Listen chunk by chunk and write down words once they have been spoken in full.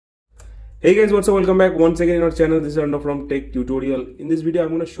Hey guys, what's up? Welcome back once again in our channel. This is Arnav from Tech Tutorial. In this video, I'm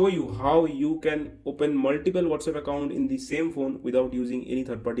going to show you how you can open multiple WhatsApp account in the same phone without using any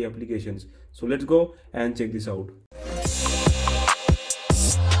third-party applications. So let's go and check this out.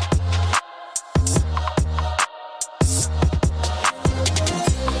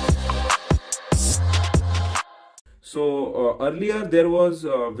 So earlier there was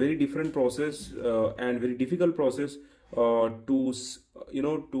a very different process and very difficult process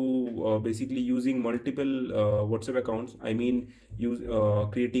to basically using multiple WhatsApp accounts. I mean,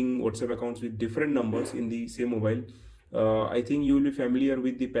 creating WhatsApp accounts with different numbers in the same mobile. I think you will be familiar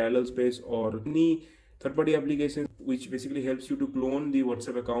with the parallel space or any third-party application which basically helps you to clone the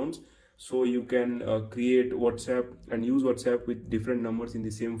WhatsApp accounts, so you can create WhatsApp and use WhatsApp with different numbers in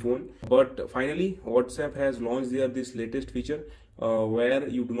the same phone. But finally, WhatsApp has launched this latest feature where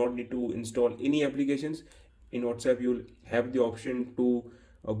you do not need to install any applications. In WhatsApp, you'll have the option to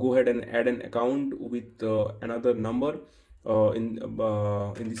go ahead and add an account with another number in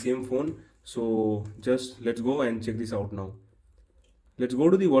the same phone. So just let's go and check this out now. Let's go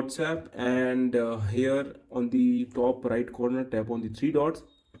to the WhatsApp, and here on the top right corner, tap on the three dots,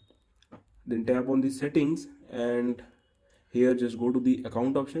 then tap on the settings, and here just go to the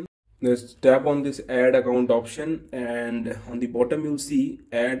account option. Let's tap on this add account option, and on the bottom you'll see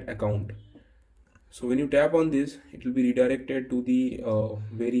add account. So when you tap on this, it will be redirected to the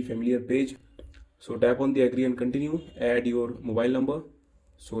very familiar page. So tap on the agree and continue, add your mobile number.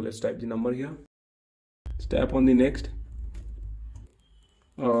 So let's type the number here. Let's tap on the next.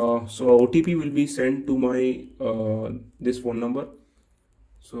 So OTP will be sent to my this phone number.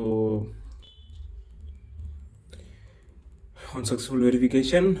 So on successful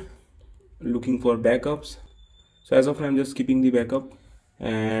verification, looking for backups. So as of now, I'm just keeping the backup,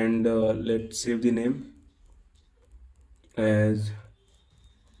 and let's save the name as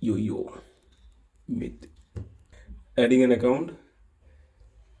Yo Myth. Adding an account.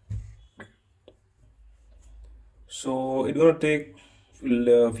 So it's gonna take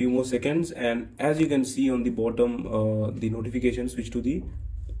a few more seconds, and as you can see on the bottom, the notification switch to the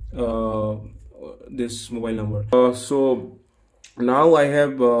this mobile number. So now I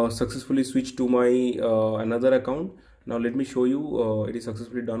have successfully switched to my another account. Now let me show you it is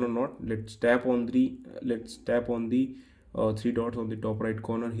successfully done or not. Let's tap on the three dots on the top right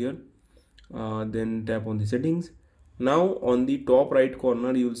corner here, then tap on the settings. Now on the top right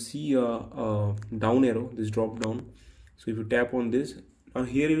corner you'll see a down arrow, this drop down. So if you tap on this, now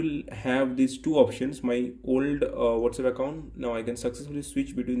here you will have these two options. My old WhatsApp account, now I can successfully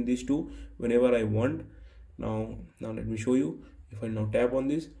switch between these two whenever I want. Now let me show you. If I now tap on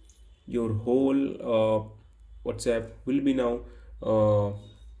this, your whole WhatsApp will be now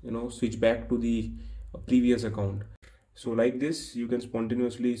switch back to the previous account. So like this, you can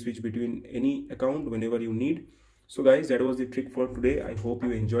spontaneously switch between any account whenever you need. So guys, that was the trick for today. I hope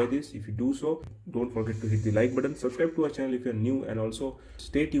you enjoy this. If you do so, don't forget to hit the like button, subscribe to our channel if you're new, and also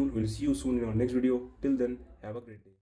stay tuned. We'll see you soon in our next video. Till then, have a great day.